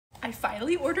I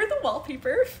finally ordered the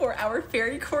wallpaper for our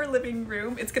fairy core living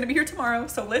room. It's gonna be here tomorrow,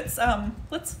 so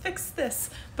let's fix this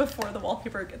before the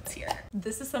wallpaper gets here.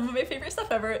 This is some of my favorite stuff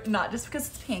ever, not just because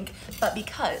it's pink, but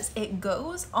because it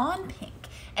goes on pink.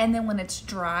 And then when it's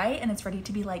dry and it's ready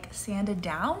to be like sanded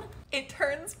down, it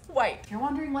turns white. If you're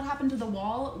wondering what happened to the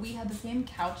wall, we had the same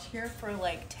couch here for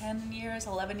like 10 years,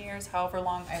 11 years, however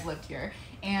long I've lived here.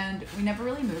 And we never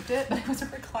really moved it, but it was a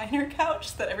recliner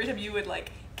couch that every time you would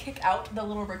like kick out the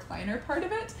little recliner part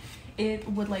of it, it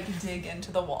would like dig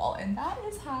into the wall. And that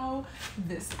is how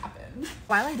this happened.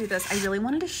 While I do this, I really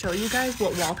wanted to show you guys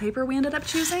what wallpaper we ended up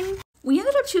choosing. We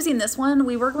ended up choosing this one.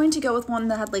 We were going to go with one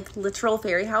that had like literal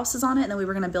fairy houses on it, and then we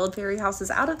were going to build fairy houses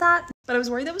out of that. But I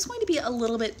was worried that was going to be a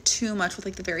little bit too much with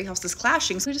like the fairy houses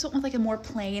clashing. So we just went with like a more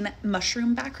plain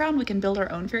mushroom background. We can build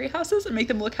our own fairy houses and make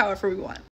them look however we want.